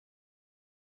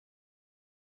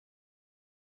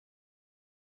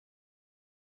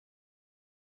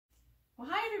Well,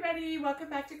 hi everybody,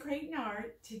 welcome back to Creating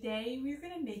Art. Today we're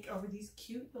going to make over these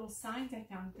cute little signs I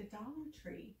found at the Dollar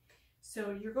Tree.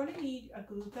 So you're going to need a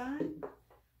glue gun.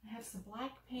 I have some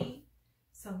black paint,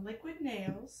 some liquid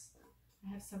nails.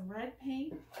 I have some red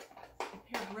paint,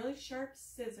 a pair of really sharp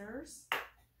scissors.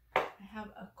 I have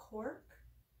a cork.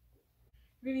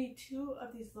 You're going to need 2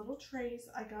 of these little trays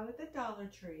I got at the Dollar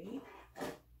Tree.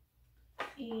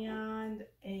 And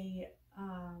a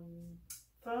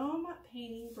foam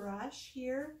painting brush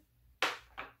here.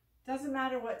 Doesn't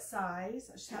matter what size.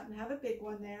 I just happen to have a big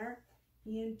one there.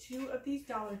 And 2 of these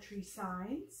Dollar Tree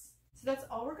signs. So that's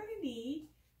all we're going to need.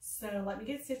 So let me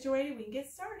get situated. We can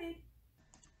get started.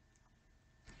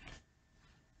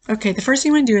 Okay, the first thing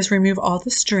you want to do is remove all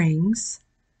the strings.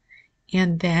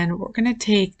 And then we're going to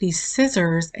take these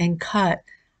scissors and cut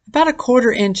about a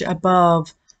 1/4 inch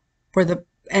above where the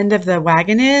end of the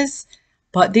wagon is.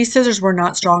 But these scissors were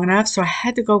not strong enough, so I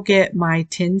had to go get my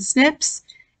tin snips,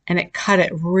 and it cut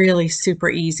it really super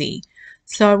easy.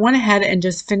 So I went ahead and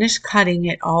just finished cutting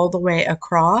it all the way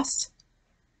across.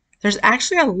 There's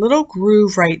actually a little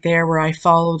groove right there where I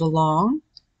followed along.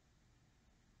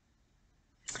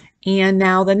 And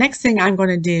now the next thing I'm going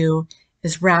to do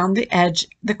is round the edge,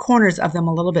 the corners of them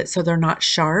a little bit so they're not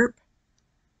sharp.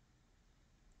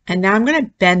 And now I'm going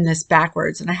to bend this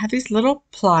backwards, and I have these little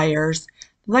pliers,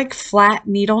 like flat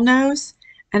needle nose,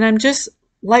 and I'm just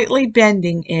lightly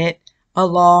bending it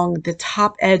along the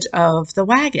top edge of the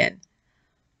wagon.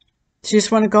 So you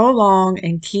just want to go along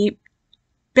and keep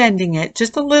bending it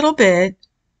just a little bit.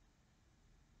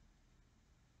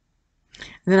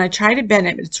 And then I try to bend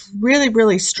it, but it's really,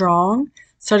 really strong.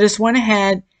 So I just went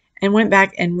ahead and went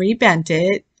back and rebent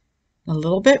it a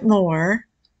little bit more.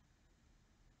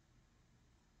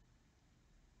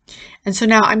 And so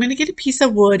now I'm going to get a piece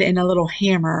of wood and a little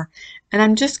hammer, and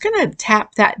I'm just going to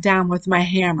tap that down with my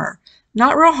hammer.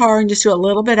 Not real hard, and just do a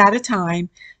little bit at a time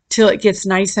till it gets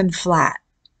nice and flat.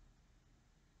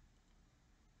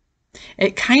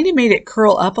 It kind of made it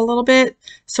curl up a little bit,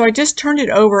 so I just turned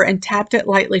it over and tapped it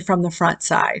lightly from the front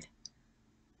side,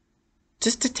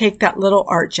 just to take that little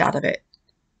arch out of it.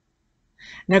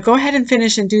 Now go ahead and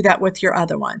finish and do that with your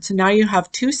other one. So now you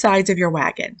have 2 sides of your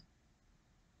wagon.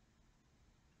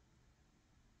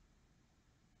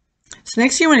 So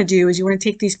next thing you want to do is you want to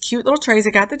take these cute little trays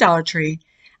I got at the Dollar Tree,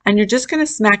 and you're just going to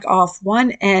smack off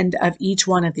one end of each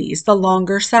one of these, the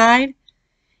longer side.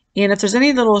 And if there's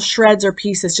any little shreds or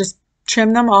pieces, just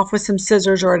trim them off with some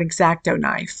scissors or an X-Acto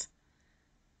knife.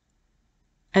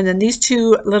 And then these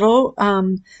 2 little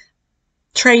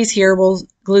trays here will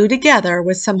glue together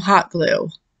with some hot glue.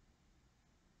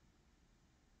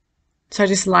 So I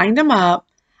just lined them up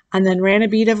and then ran a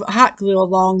bead of hot glue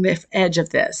along the edge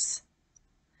of this,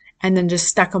 and then just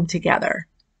stuck them together.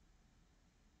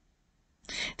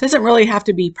 It doesn't really have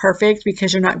to be perfect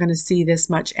because you're not going to see this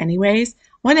much anyways.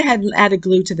 Went ahead and added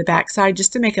glue to the back side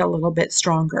just to make it a little bit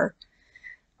stronger.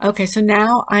 Okay, so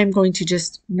now I'm going to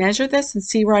just measure this and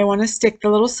see where I want to stick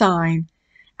the little sign.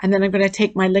 And then I'm going to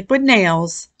take my liquid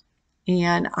nails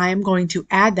and I'm going to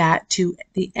add that to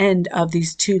the end of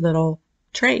these 2 little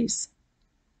trays.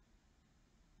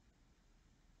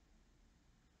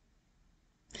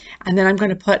 And then I'm going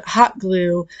to put hot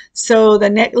glue. So the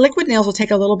liquid nails will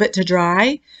take a little bit to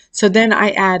dry. So then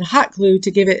I add hot glue to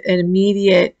give it an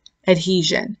immediate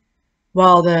adhesion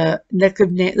while the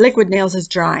liquid nails is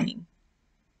drying.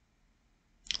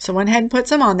 So I went ahead and put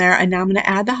some on there, and now I'm going to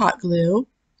add the hot glue.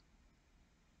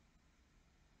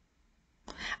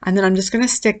 And then I'm just going to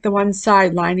stick the one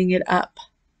side, lining it up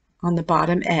on the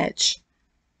bottom edge.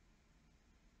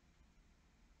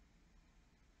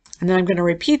 And then I'm going to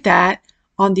repeat that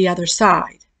on the other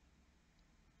side.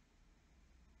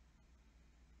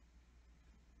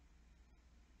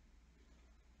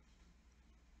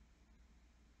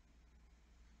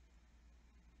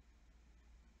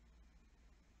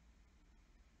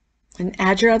 And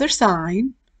add your other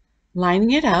sign,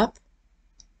 lining it up.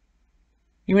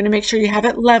 You want to make sure you have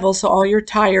it level so all your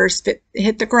tires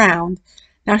hit the ground.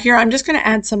 Now here I'm just going to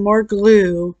add some more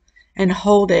glue and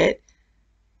hold it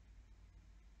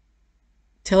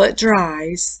till it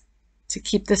dries to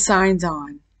keep the signs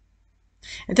on.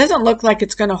 It doesn't look like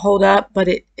it's going to hold up, but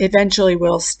it eventually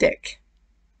will stick.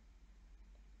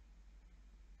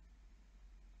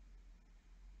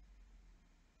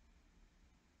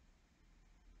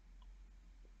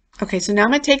 Okay, so now I'm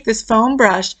going to take this foam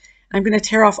brush, and I'm going to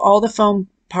tear off all the foam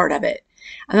part of it.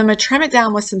 And I'm going to trim it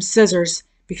down with some scissors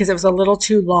because it was a little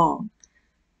too long.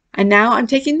 And now I'm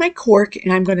taking my cork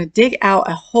and I'm going to dig out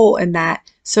a hole in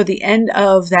that so the end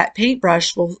of that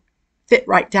paintbrush will fit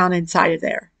right down inside of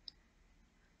there.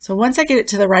 So once I get it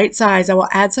to the right size, I will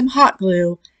add some hot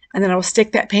glue and then I will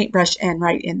stick that paintbrush end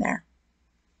right in there.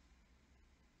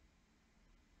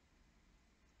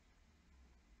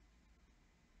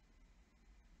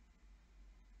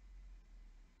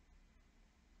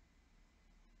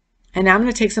 And now I'm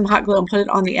going to take some hot glue and put it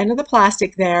on the end of the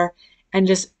plastic there and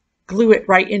just glue it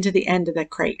right into the end of the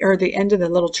crate, or the end of the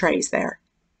little trays there.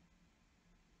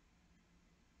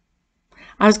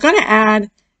 I was going to add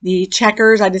the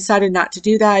checkers. I decided not to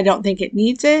do that. I don't think it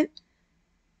needs it.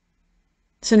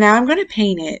 So now I'm going to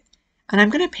paint it, and I'm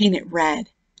going to paint it red.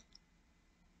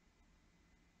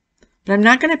 But I'm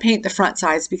not going to paint the front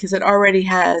sides because it already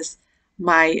has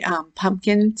my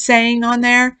pumpkin saying on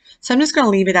there. So I'm just going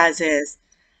to leave it as is.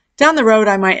 Down the road,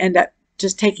 I might end up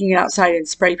just taking it outside and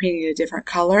spray painting a different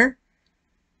color.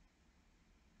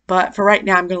 But for right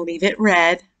now, I'm going to leave it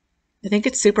red. I think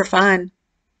it's super fun.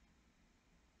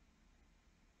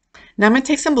 Now I'm going to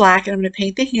take some black and I'm going to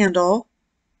paint the handle.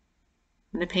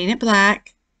 I'm going to paint it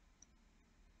black.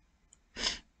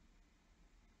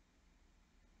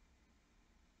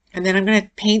 And then I'm going to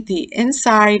paint the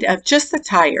inside of just the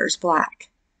tires black.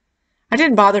 I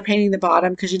didn't bother painting the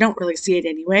bottom because you don't really see it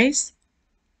anyways.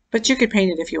 But you could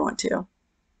paint it if you want to.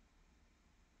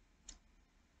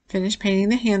 Finish painting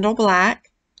the handle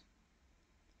black.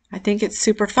 I think it's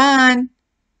super fun.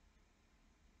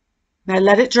 And I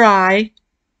let it dry.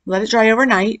 Let it dry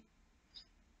overnight.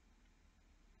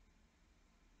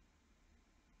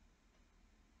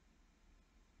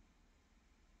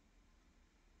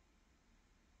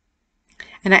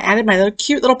 And I added my little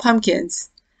cute little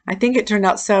pumpkins. I think it turned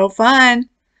out so fun.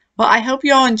 Well, I hope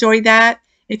you all enjoyed that.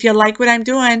 If you like what I'm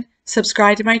doing,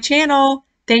 subscribe to my channel.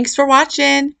 Thanks for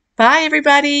watching. Bye,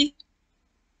 everybody.